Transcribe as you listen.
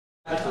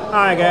All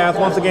right, guys.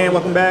 Once again,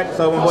 welcome back.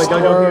 So my boy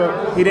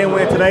Yugioh here. He didn't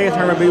win today's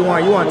tournament, but you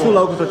won 2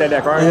 locals with that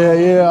deck, right?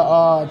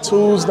 Yeah.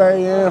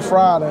 Tuesday and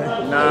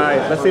Friday.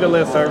 Nice. Let's see the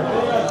list, sir.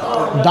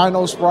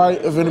 Dino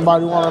Spright, if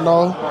anybody want to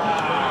know.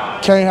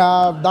 Can't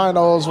have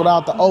dinos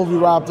without the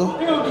Oviraptor.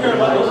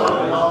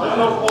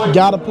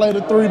 Gotta play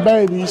the 3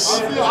 babies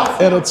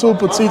and the 2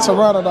 petite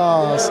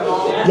pteranodons.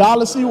 Y'all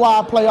let's see why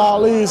I play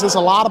all these. There's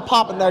a lot of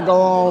popping that go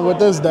on with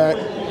this deck.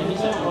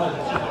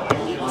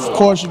 Of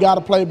course, you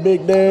gotta play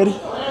Big Daddy.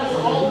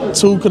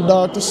 2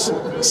 conductors,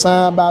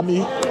 signed by me.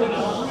 1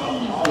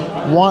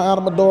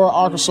 Animadora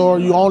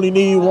Archosaur, you only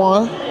need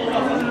 1.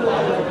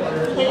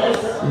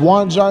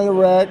 1 Giant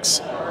Rex.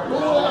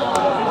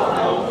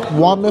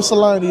 1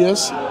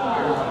 Miscellaneous.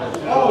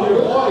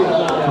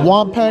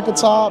 1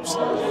 Pancatops.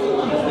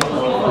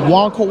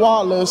 1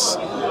 Koalas.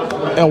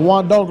 And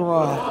 1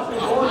 Dogeron.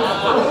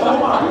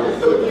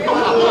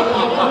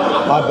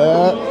 My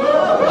bad.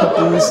 Put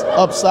these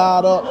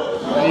upside up.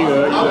 You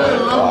good.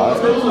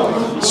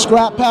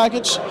 Scrap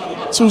package.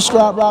 2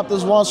 Scrap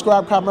Raptors, 1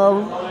 Scrap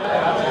Chimera.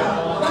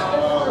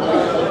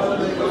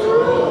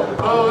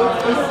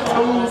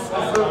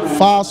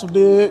 Fossil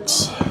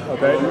Digs.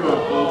 Okay.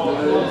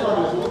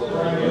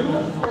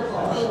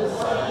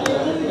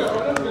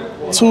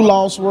 2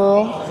 Lost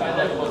World.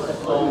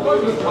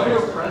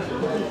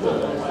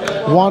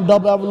 1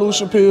 Double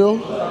Evolution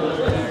Pill.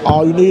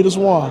 All you need is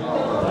 1.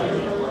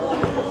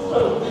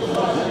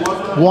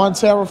 1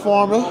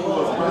 Terraformer.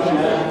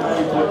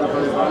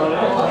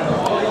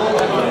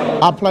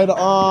 I play the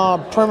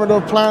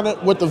Primitive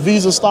Planet with the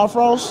Visa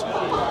Starfrost.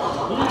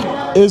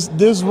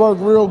 This work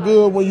real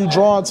good when you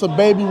draw into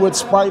baby with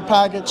Sprite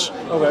package.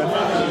 Okay.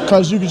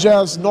 Cause you can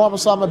just normal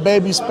summon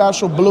baby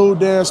special blue,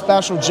 then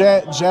special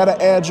jet to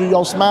add you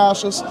your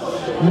smashes.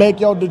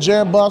 Make your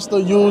Degen Buster,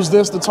 use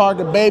this to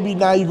target baby,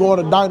 now you go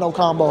to Dino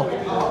combo.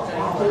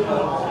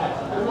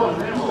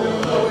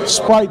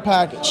 Sprite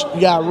package.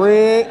 You got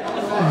red,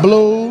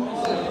 blue,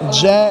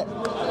 jet,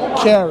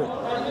 carrot.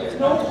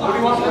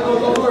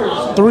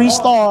 3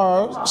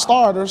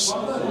 starters,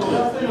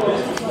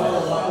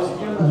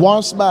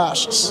 1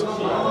 smashes.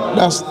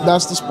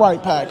 That's the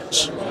Sprite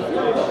package.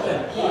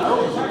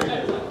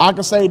 I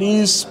can say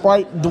this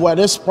Sprite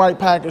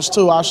package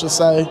too, I should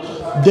say.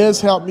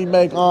 This helped me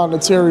make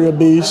Materia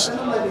Beast.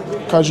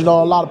 Cause you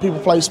know a lot of people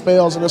play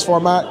spells in this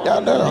format.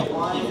 Goddamn.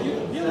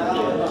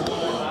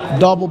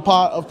 Double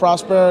Pot of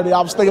Prosperity.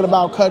 I was thinking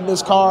about cutting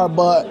this card,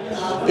 but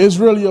it's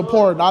really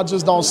important. I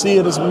just don't see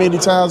it as many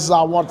times as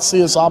I want to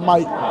see it, so I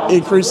might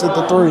increase it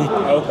to 3.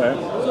 Okay.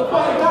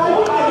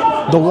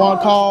 The 1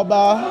 called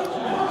by.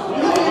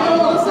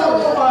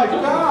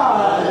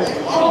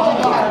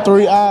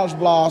 3 Ash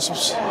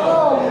Blossoms.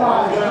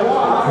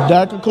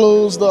 That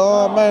concludes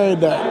the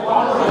main deck.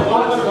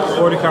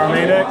 40 card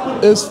main deck?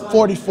 It's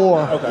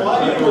 44. Okay.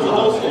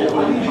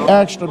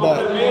 Extra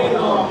deck.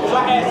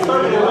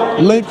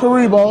 Link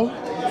Karibo.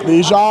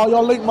 These are all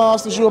your Link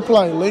monsters you'll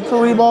play. Link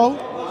Karibo,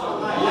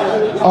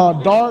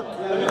 Dark,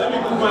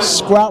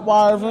 Scrap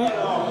Wyvern,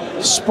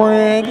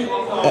 Spring,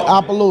 and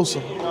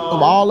Appaloosa.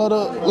 Of all of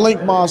the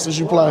Link monsters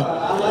you play.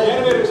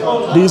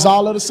 These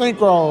all of the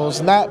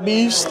Synchros. Nat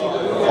Beast,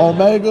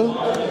 Omega,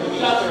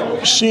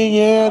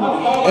 Xinyan,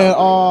 and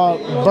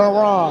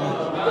Baron.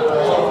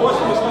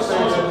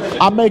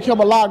 I make him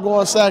a lot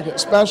going second,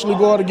 especially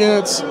going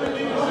against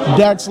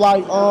decks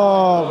like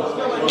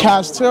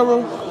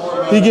Castera.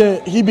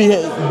 He be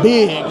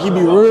big. He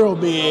be real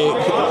big.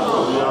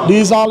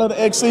 These all of the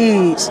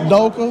XEs: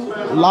 Doka,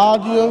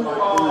 Logia,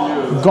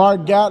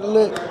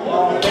 Gargatlet,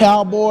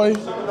 Cowboy,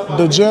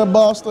 the Gem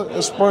Buster,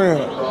 and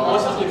Spring.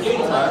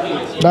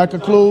 That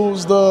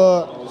concludes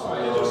the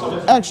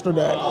extra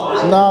deck.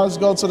 Now let's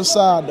go to the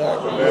side deck.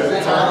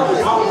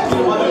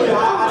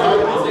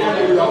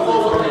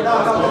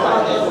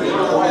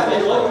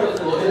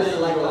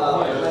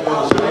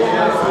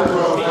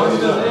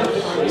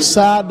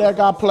 Side deck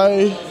I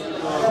play.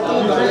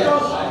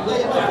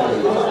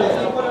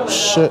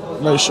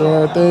 Make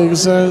sure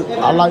everything's in.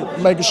 I like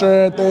making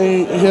sure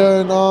everything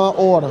here in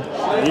order.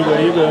 You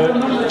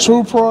good.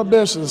 True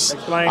Prohibitions.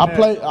 I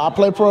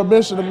play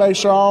Prohibition to make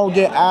sure I don't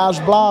get Ash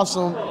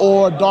Blossom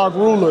or Dark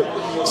Ruler.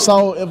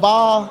 So if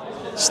I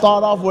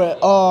start off with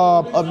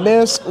a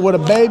Mist with a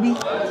baby,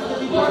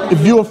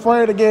 if you're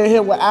afraid of getting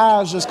hit with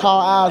Ash, just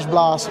call Ash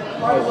Blossom.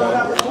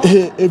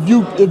 If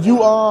you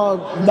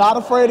not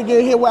afraid of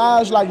getting hit with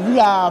Ash, like if you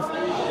have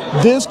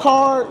this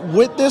card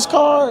with this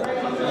card,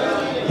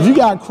 if you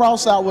got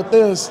cross out with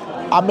this,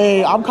 I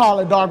mean, I'm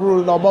calling Dark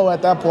Ruler no more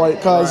at that point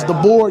because the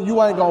board,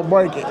 you ain't gonna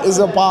break it. It's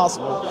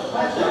impossible.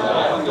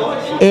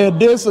 And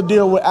this will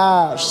deal with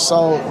Ash,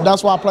 so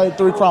that's why I played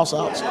 3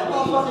 crossouts.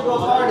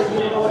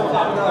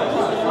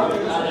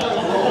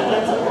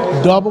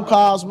 Double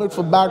Cosmic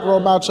for back row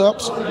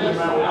matchups.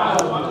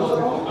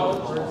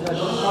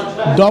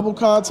 Double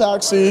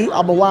Contact C.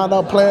 I'm gonna wind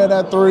up playing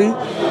at 3.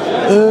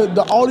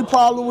 The only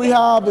problem we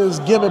have is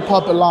Gimmick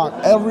Puppet Lock.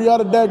 Every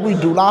other deck we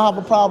do not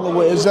have a problem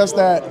with. It's just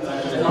that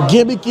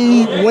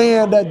gimmicky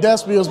win that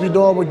Despiels be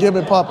doing with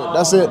Gimmick Puppet.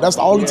 That's it. That's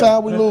the only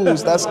time we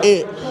lose. That's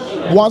it.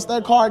 Once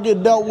that card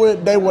get dealt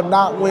with, they will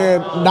not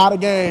win, not a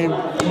game,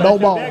 no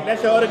more.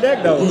 That's your other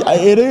deck, though.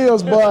 It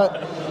is,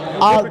 but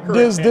I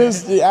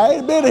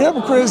ain't been a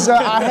hypocrite.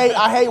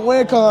 I hate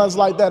win cons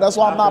like that. That's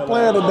why I'm not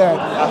playing the deck.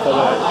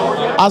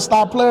 I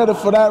stopped playing it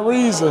for that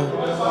reason.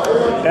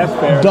 That's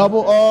fair.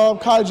 Double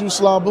Kaiju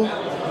Slumber.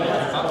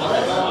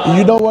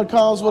 You know what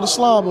comes with a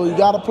slumber. You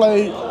gotta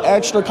play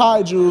extra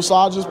Kaiju, so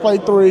I'll just play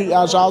 3,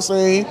 as y'all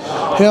seen.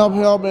 Him,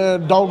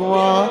 and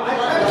Dogaran.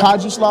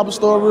 Kaiju Slumber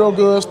still real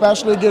good,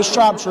 especially against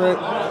Trap Trick.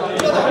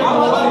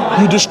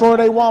 You destroy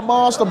they one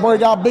monster,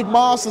 bring out big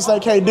monsters,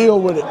 they can't deal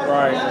with it.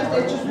 Right.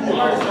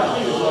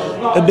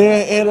 And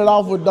then end it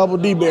off with double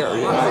D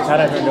barrier. How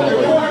that been doing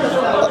for you?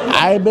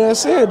 I ain't been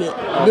seeing it.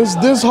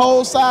 This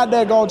whole side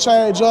deck gonna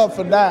change up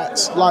for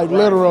that. Like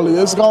literally,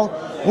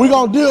 we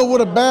gonna deal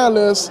with a ban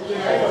list,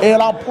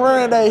 and I'm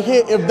praying they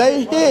hit. If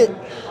they hit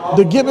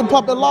the Gibbon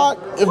Puppet Lock,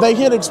 if they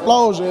hit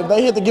Explosion, if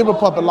they hit the Gibbon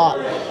Puppet Lock,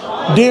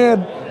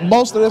 then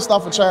most of this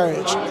stuff will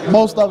change.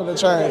 Most of it will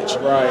change.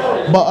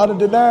 Right. But other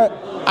than that,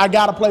 I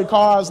gotta play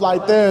cards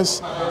like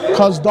this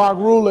because Dark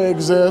Ruler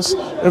exists.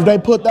 If they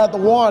put that to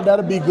 1,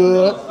 that'd be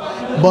good.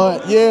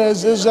 But yeah,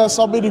 it's just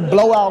so many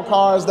blowout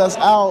cards that's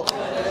out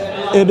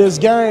in this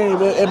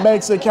game. It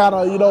makes it kind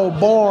of,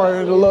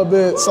 boring a little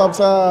bit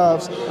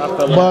sometimes.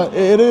 But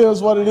it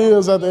is what it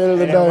is at the end of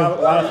the day.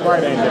 Why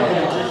Spright ain't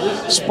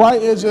there?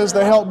 Spright is just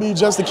to help me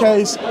just in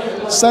case.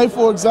 Say,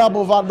 for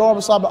example, if I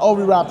normally summon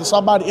Oviraptor,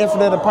 somebody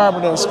Infinite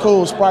Impermanence,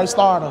 cool, Spright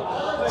starter.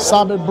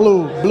 Summon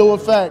blue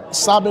effect,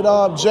 summon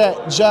jet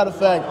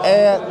effect,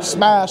 add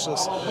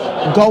smashes.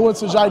 Go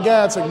into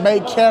gigantic,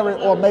 make carrot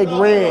or make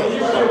red.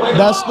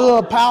 That's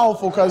still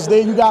powerful because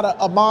then you got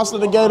a monster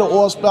negator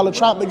or a spell a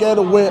trap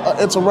negator with an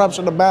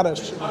interruption to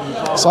banish.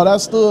 So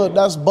that's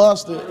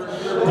busted.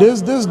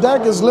 This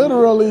deck is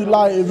literally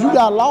like, if you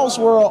got Lost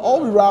World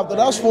Oviraptor,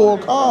 that's full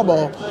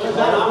combo.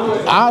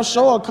 I'll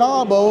show a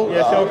combo.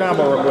 Yeah, show a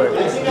combo real quick.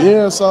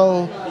 Yeah,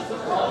 so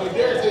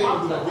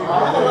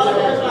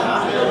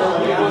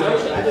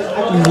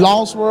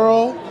Lost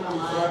World,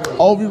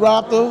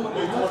 Oviraptor,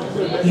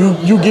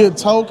 you get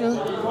token.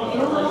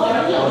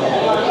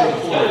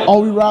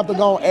 Oviraptor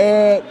gonna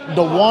add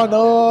the 1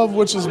 of,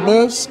 which is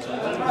Misk.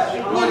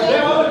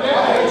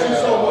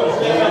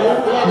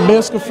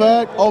 Misk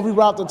effect,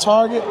 Oviraptor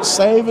target,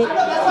 save it.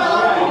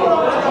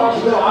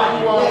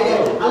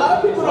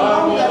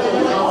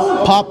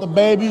 Pop the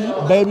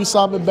baby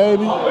summon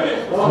baby,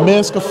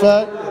 Misk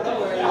effect.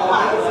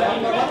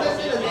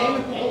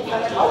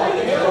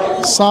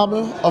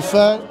 Summon,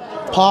 effect,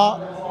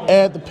 pop,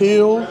 add the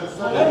peel.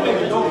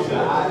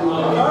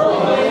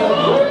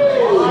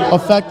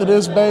 Effect of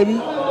this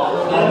baby.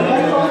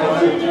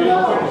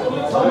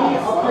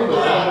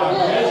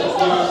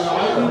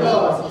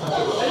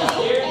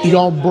 You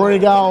gonna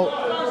bring out,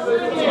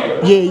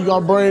 you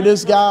gonna bring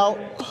this guy out.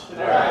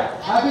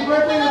 Happy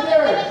birthday to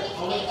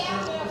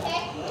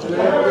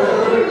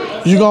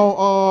Derek. You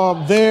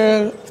gonna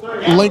then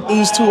link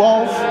these 2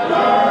 off.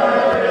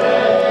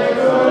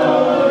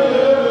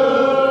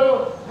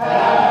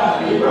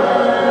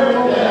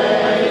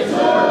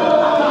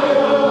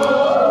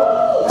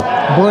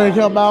 Bring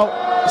him out,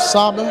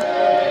 summon.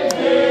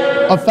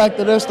 Effect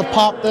of this to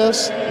pop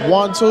this.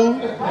 1, 2.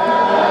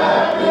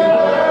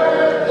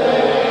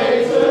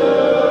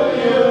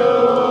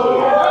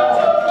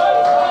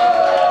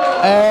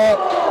 Add,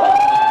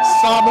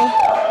 summon.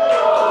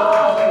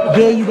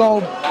 Then you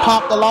gonna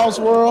pop the Lost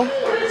World.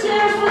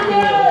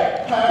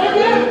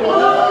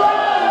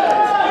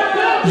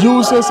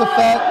 Use this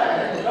effect.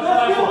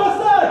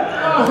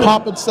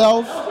 Pop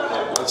itself.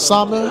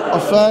 Summon,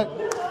 effect,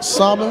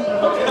 summon.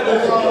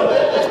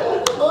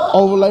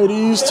 Overlay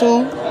these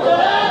 2.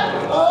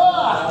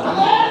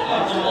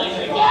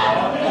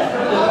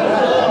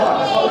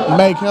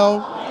 Make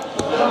him.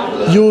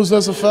 Use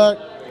this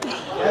effect.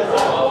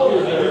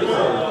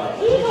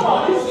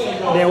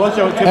 Then what's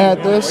your typical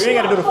Add this. You ain't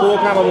got to do the full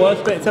combo, but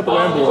what's the typical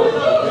inboard?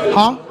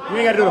 Huh? You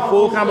ain't got to do the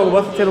full combo, but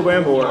what's the typical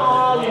inboard?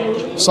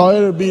 So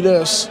it'll be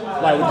this.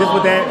 Like, just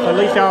with that, at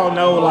least y'all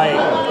know, like,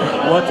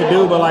 what to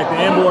do, but, like, the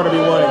inboard will be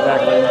what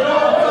exactly?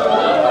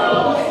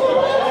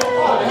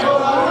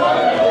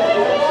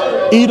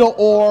 Either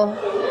or.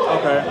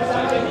 Okay.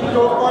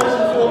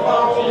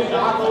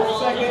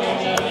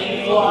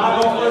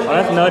 Oh,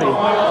 that's nutty.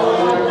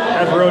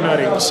 That's real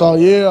nutty. So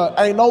yeah,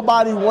 ain't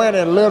nobody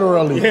winning,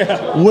 literally.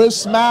 Yeah. With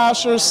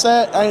Smasher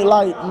set, ain't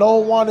like no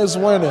one is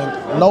winning.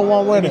 No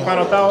one winning.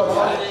 Final thoughts?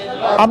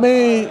 I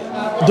mean,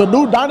 the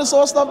new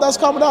dinosaur stuff that's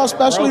coming out,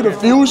 especially the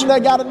fusion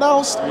that got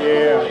announced.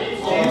 Yeah.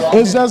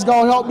 It's just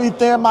gonna help me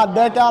thin my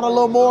deck out a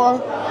little more.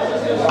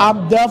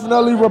 I'm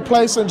definitely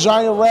replacing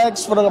Giant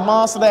Rex for the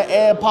monster that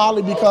add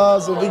poly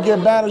because if he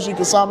get banished, he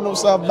can summon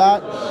himself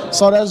back.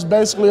 So that's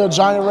basically a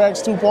Giant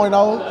Rex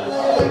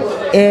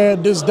 2.0.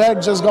 And this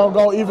deck just gonna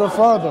go even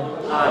further.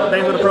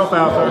 Thanks for the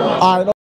profile, sir. All right.